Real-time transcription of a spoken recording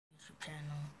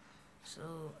channel.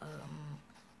 So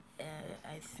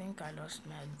I think I lost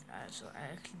my so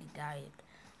I actually died.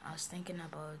 I was thinking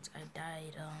about I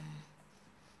died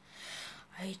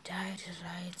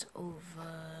right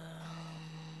over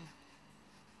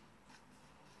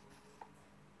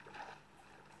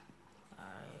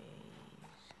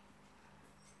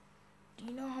do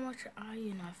you know how much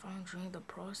iron I found during the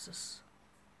process?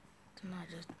 Then I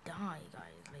just died,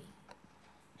 guys. Like,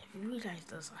 if you realize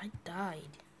this, I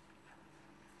died.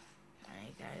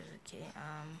 Alright, guys. Okay.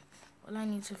 All I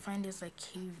need to find is the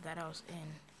cave that I was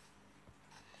in.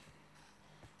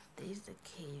 There's the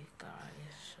cave,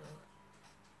 guys. So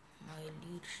my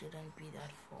lead shouldn't be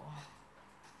that far.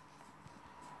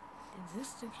 Is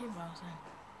this the cave I was in?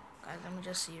 Guys, let me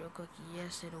just see real quick.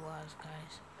 Yes, it was,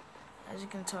 guys. As you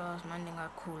can tell, I was minding a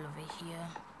cool over here.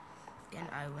 Then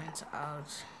I went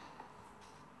out.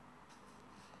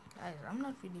 Guys, I'm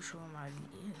not really sure where my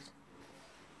lead is.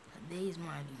 There is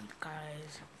my lead,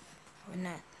 guys.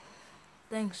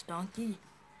 Thanks, donkey.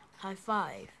 High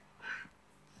five.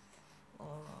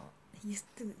 Oh, he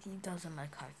doesn't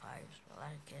like high fives. Well,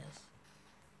 I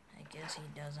guess he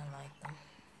doesn't like them.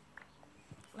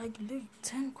 Like, look,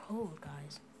 10 cold,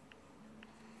 guys.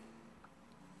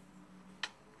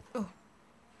 Oh,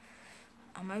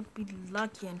 I might be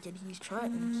lucky and get his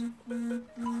tritons.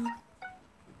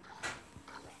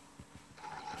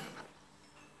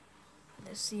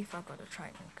 Let's see if I got a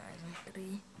triton, guys. In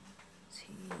 3,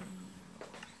 2.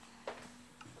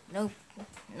 Nope,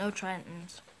 no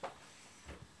tritons.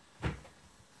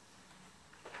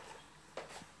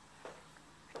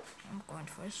 I'm going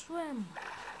for a swim.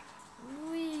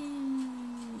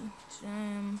 Wee,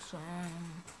 swim.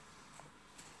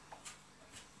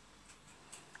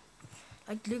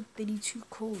 Like, look, 32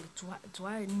 coal. It's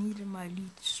why I needed my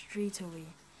lead straight away.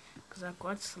 Because I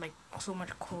got like so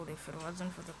much coal. If it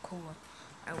wasn't for the coal,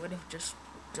 I would have just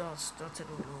started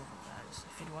all over, guys.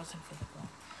 If it wasn't for the coal.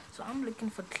 So I'm looking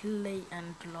for clay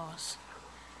and glass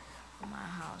for my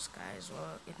house, guys.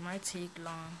 Well, it might take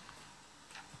long.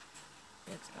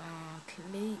 But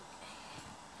clay.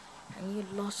 I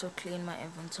need lots of clay in my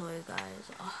inventory,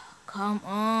 guys. Oh, come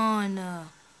on.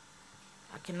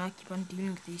 I cannot keep on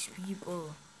dealing with these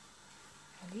people.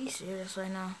 Are you serious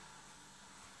right now?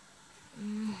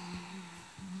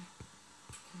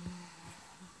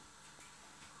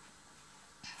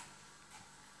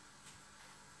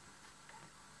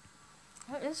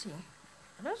 Where is he?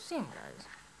 I don't see him, guys.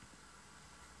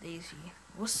 There is he.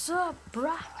 What's up,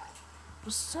 bruh?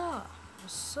 What's up?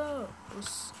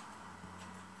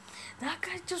 That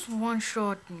guy just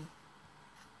one-shot me.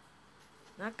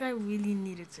 That guy really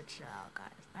needed to chill out,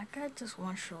 guys. That guy just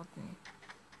one-shot me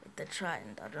with the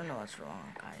trident. I don't know what's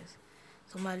wrong, guys.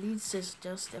 So my lead says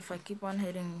just if I keep on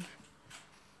hitting,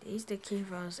 there's the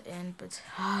cave I was in, but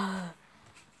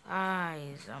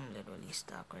guys, I'm literally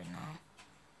stuck right now.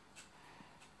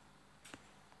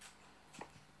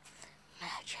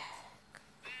 Magic.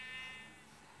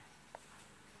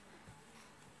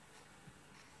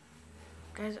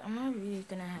 Guys, I'm not really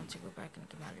gonna have to go back and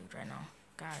get my lead right now.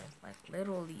 Guys, like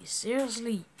literally,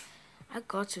 seriously, I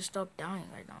got to stop dying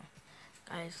right now.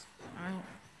 Guys,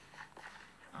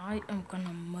 I am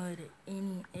gonna murder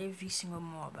every single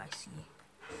mob I see,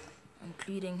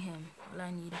 including him. All I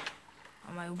need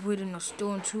are my wooden or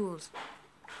stone tools.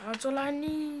 That's all I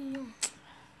need.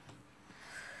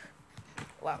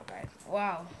 Wow, guys.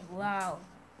 Wow,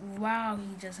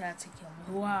 he just had to kill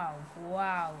me.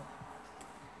 Wow.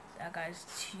 That guy's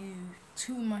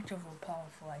too much of a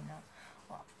powerful right now.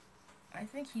 Well, I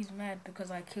think he's mad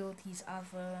because I killed his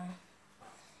other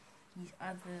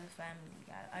family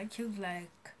guy. I killed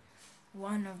like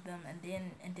one of them, and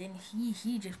then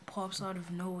he just pops out of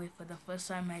nowhere for the first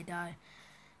time I die.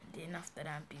 And then after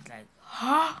that, he's like,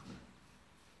 huh?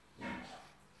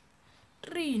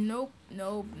 3, nope,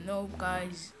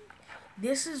 guys.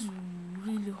 This is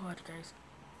really hard, guys.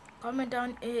 Comment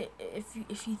down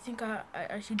if you think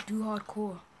I should do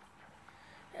hardcore.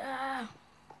 Yeah.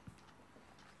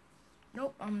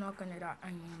 Nope, I'm not gonna die.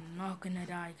 I'm not gonna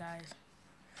die, guys.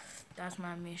 That's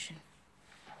my mission.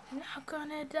 I'm not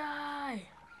gonna die.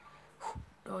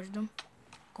 Dodge them.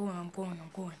 I'm going.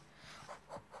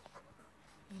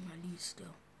 In my lead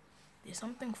still. There's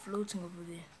something floating over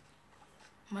there.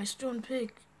 My stone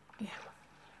pig. Yeah.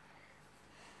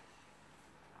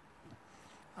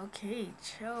 Okay,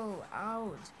 chill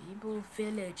out, people.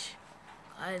 Village.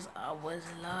 Guys, I was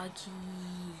lucky.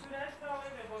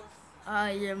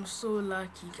 I am so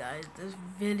lucky, guys. This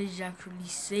village actually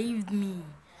saved me.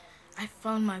 I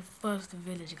found my first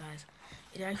village, guys.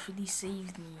 It actually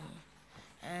saved me.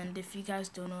 And if you guys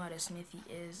don't know what a smithy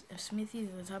is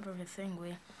the type of a thing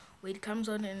where It comes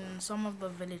out in some of the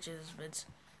villages, but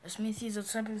a smithy is a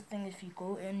type of thing. If you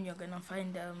go in, you're gonna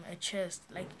find a chest.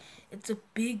 Like, it's a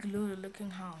big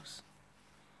looking house.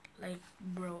 Like,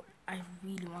 bro, I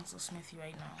really want a smithy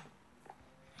right now.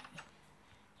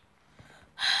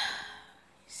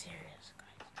 Serious,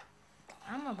 guys.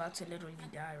 I'm about to literally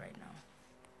die right now.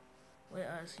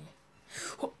 Where is he?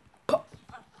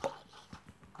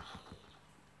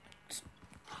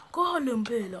 Golem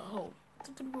Bella, oh, I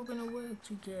thought we were gonna work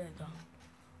together.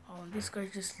 Oh, this guy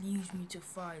just leaves me to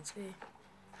fight. Hey,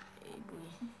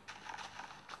 boy.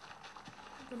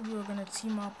 I thought we were gonna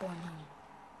team up on him.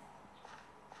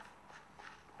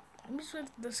 Let me see if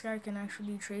this guy can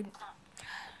actually trade.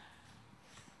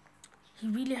 He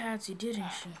really had to,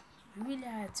 didn't she? He really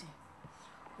had to.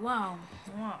 Wow,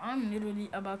 I'm literally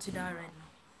about to die right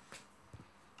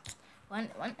now.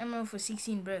 One ammo for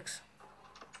 16 bricks.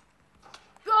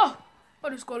 Oh,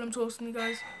 what is Golem toasting me,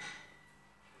 guys?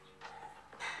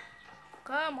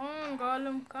 Come on,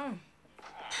 Golem, come.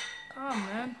 Come,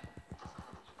 man.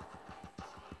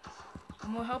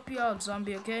 I'm gonna help you out,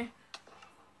 zombie, okay?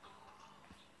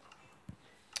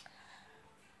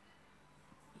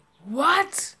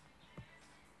 What?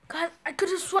 God, I could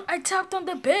have sworn I tapped on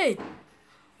the bed.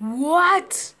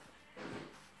 What?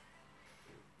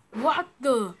 What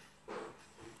the?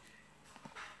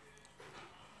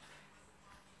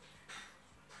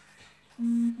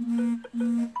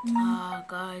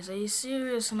 Guys, are you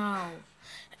serious now?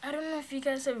 I don't know if you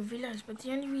guys have realized, but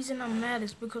the only reason I'm mad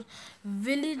is because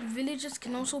villagers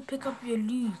can also pick up your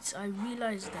loot. I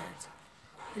realized that.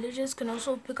 Villagers can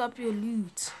also pick up your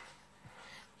loot.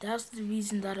 That's the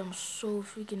reason that I'm so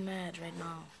freaking mad right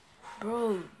now.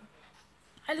 Bro,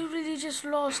 I literally just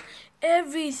lost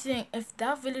everything. If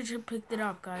that villager picked it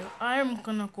up, guys, I'm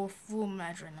gonna go full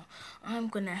mad right now. I'm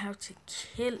gonna have to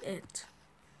kill it.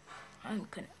 I'm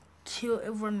gonna kill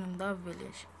everyone in that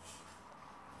village.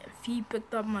 If he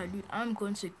picked up my loot, I'm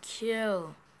going to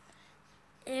kill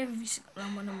every single.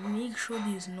 I'm gonna make sure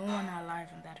there's no one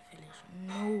alive in that village.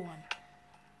 No one.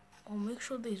 I'll make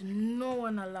sure there's no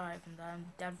one alive in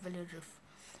that village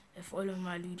if all of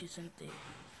my loot isn't there.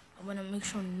 I'm gonna make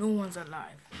sure no one's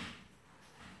alive.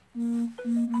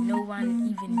 No one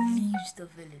even leaves the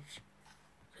village.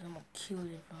 Cause I'm gonna kill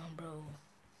everyone, bro.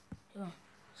 Yo,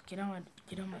 let's get on my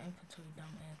inventory,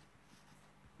 dumb ass.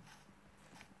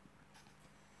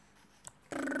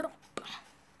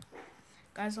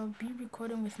 Guys, I'll be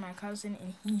recording with my cousin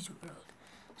in his world.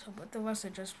 So both of us are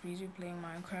just busy playing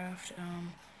Minecraft.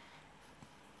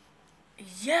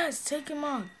 Yes, take him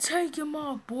out. Take him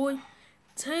out, boy.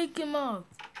 Take him out.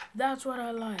 That's what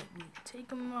I like. Take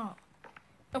him out.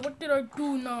 And what did I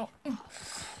do now?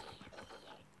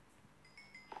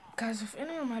 Guys, if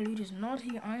any of my loot is not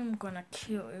here, I'm gonna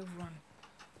kill everyone.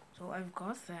 So I've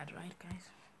got that, right, guys?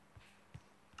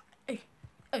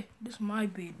 Hey, this is my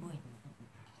bed, boy.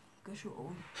 Get your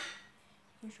own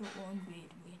bed,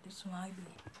 boy. This is my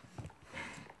bed.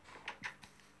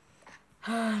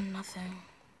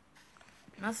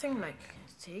 Nothing like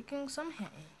taking some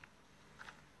hay.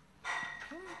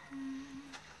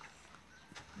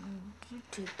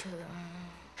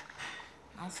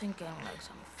 Nothing getting like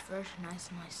some fresh, nice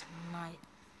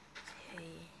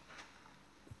hay.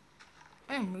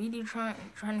 I'm really trying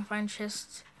to find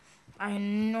chests. I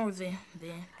know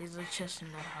there's a chest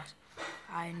in that house.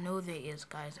 I know there is,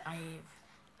 guys.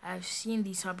 I've seen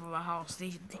these type of a house.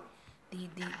 They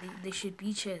should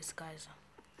be chests, guys.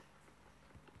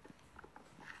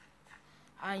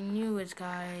 I knew it,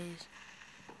 guys.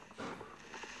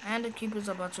 And the creeper's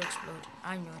about to explode.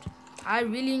 I knew it. I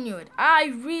really knew it. I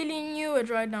really knew it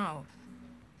right now.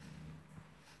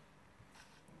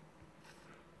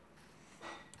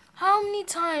 How many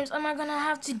times am I gonna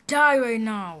have to die right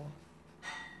now?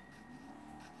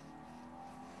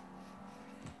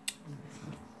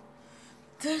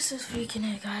 This is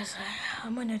freaking it, guys.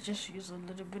 I'm gonna just use a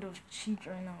little bit of cheat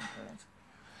right now, guys.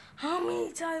 How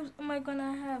many times am I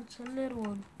gonna have to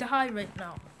literally die right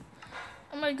now?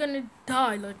 Am I gonna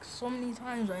die like so many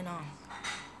times right now?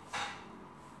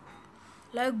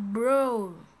 Like,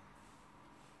 bro.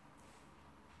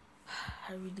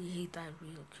 I really hate that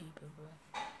real creeper,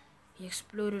 bro. He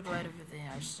exploded right over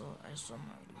there. I saw my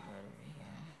loot right over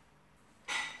here.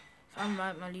 If I'm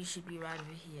right, my loot should be right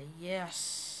over here.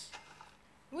 Yes.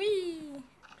 Wee!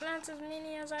 Plant as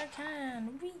many as I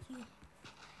can.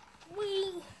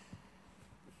 Wee!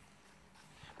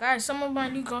 Guys, some of my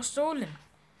loot got stolen.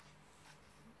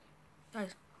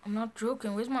 Guys, I'm not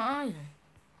joking. Where's my iron?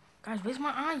 Guys, where's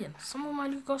my iron? Some of my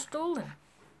loot got stolen.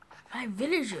 By a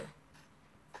villager.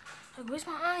 Like, where's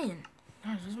my iron?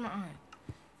 Guys, where's my iron?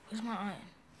 Where's my iron?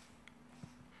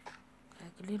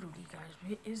 Like literally, guys,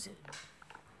 where is it?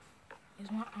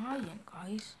 It's my iron,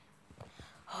 guys.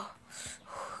 Oh,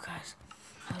 guys,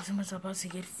 I was almost about to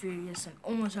get furious and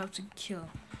almost have to kill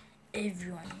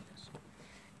everyone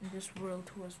in this world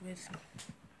who was with me.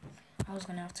 I was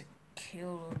gonna have to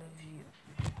kill all of you.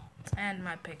 And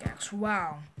my pickaxe.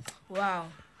 Wow. Wow.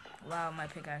 Wow, my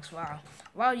pickaxe. Wow.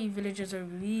 Wow, you villagers are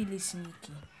really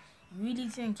sneaky. You really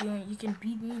think you can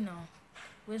beat me now?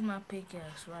 Where's my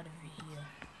pickaxe? Right over here.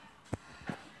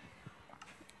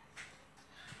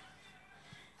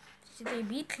 Did they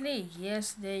beat Clay?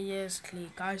 Yes, yes,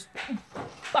 Clay. Guys.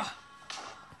 Bah!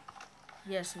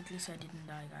 Yes, at least I didn't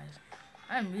die, guys.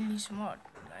 I'm really smart,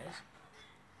 guys.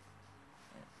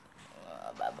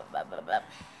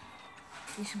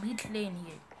 They should beat Clay in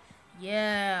here.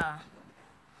 Yeah.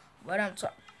 What I'm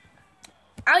talking.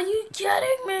 Are you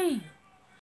kidding me?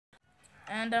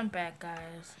 And I'm back,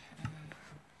 guys.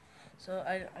 So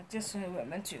I just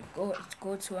meant to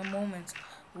go to a moment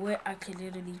where I could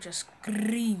literally just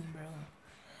scream, bro.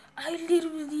 I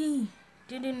literally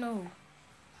didn't know.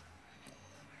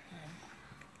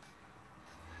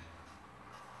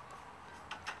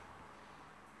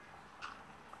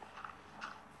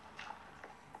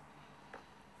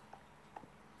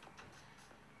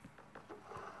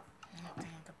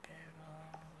 Nothing at the barrel.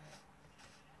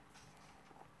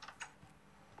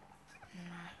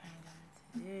 Nothing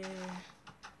there.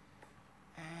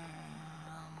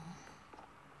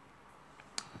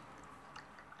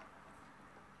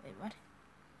 Wait, what?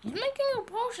 He's making a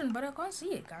potion, but I can't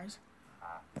see it, guys.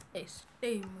 It's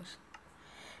famous.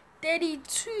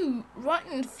 32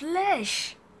 rotten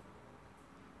flesh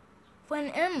for an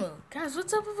emerald. Guys, what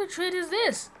type of a trade is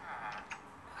this?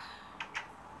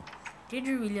 Did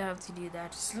you really have to do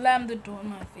that? Slam the door in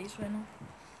my face right now.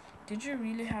 Did you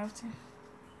really have to?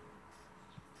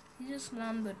 He just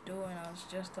slammed the door and I was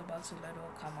just about to let it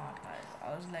all come out, guys.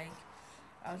 I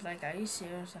was like, are you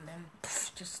serious? And then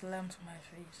poof, just slammed my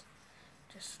face.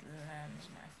 Just slams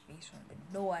my face on the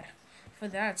door. For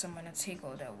that, I'm gonna take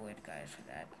all that wood, guys, for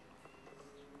that.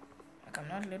 Like, I'm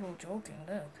not little joking,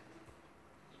 look.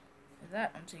 For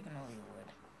that, I'm taking all your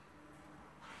wood.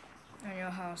 And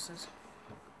your houses.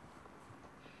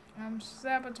 I'm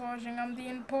sabotaging, I'm the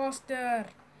imposter.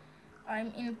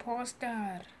 I'm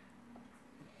imposter.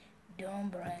 Don't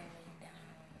bring me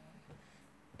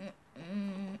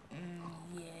down.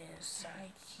 Yes,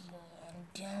 I can.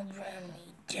 Don't bring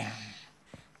me down.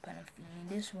 But I'm feeling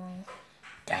this one.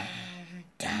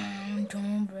 Down,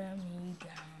 don't bring me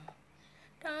down.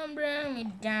 Don't bring me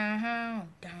down,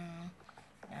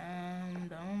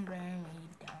 don't bring me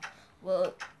down.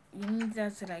 Well, you need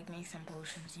that to like make some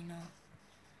potions, you know.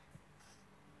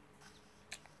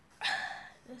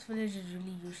 This village is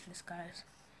really useless, guys.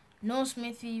 No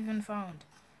smithy even found.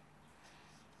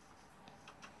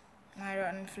 My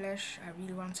rotten flesh. I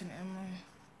really want an emerald.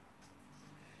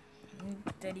 I need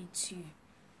 32.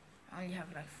 I only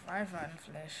have like 5 rotten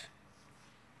flesh.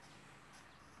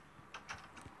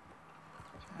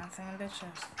 Nothing in the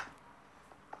chest.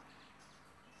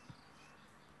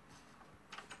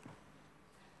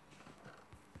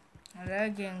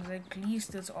 Leggings, at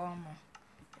least it's armor.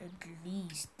 At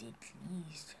least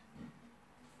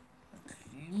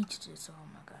it's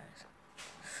armor, guys.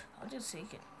 I'll just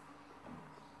take it.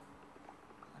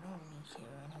 I don't really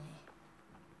care anyway.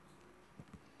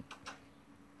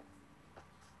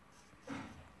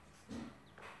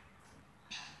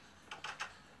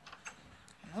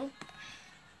 Nope.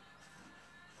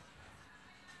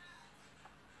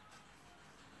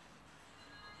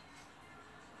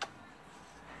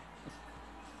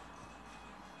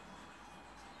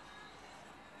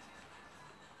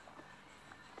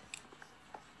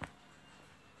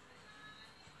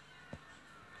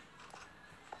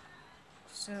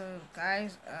 So,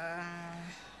 guys, I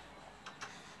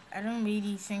don't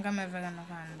really think I'm ever gonna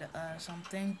find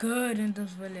something good in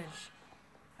this village.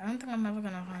 I don't think I'm ever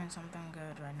gonna find something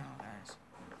good right now, guys.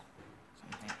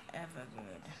 Something ever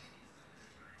good.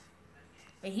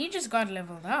 But he just got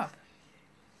leveled up.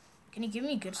 Can you give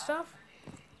me good stuff?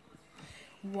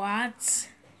 What?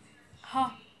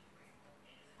 Huh?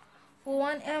 For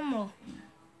 1 emerald.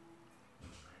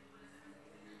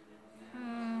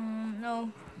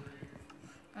 No.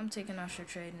 I'm taking off your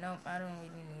trade. Nope, I don't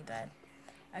really need that.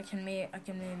 I can make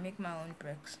my own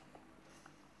bricks.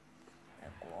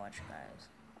 Like, watch, guys.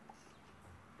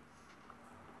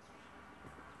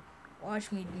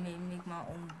 Watch me make my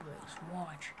own bricks.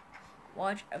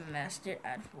 Watch a master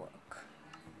at work.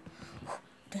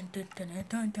 Dun dun dun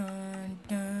dun dun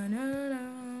dun dun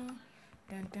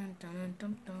dun dun dun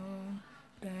dun dun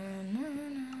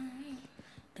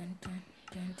dun dun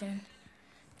dun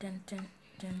dun dun dun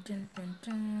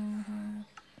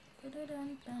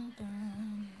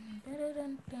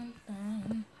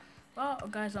Oh,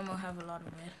 guys, I'm gonna have a lot of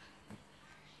it.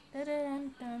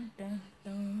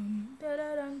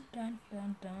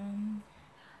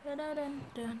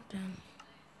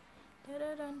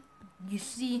 You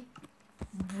see,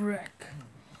 brick,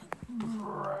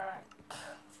 brick,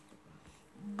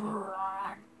 brick,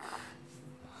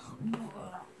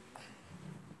 brick.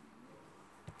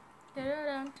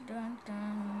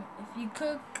 If you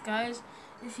cook, guys,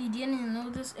 if you didn't know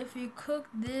this, if you cook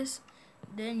this,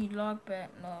 then you log back.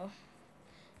 No,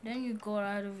 then you go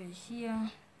right over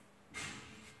here.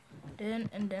 Then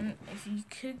if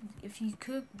you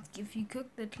cook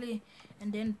the clay,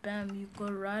 and then bam, you go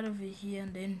right over here,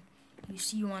 and then you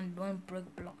see one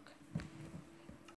brick block.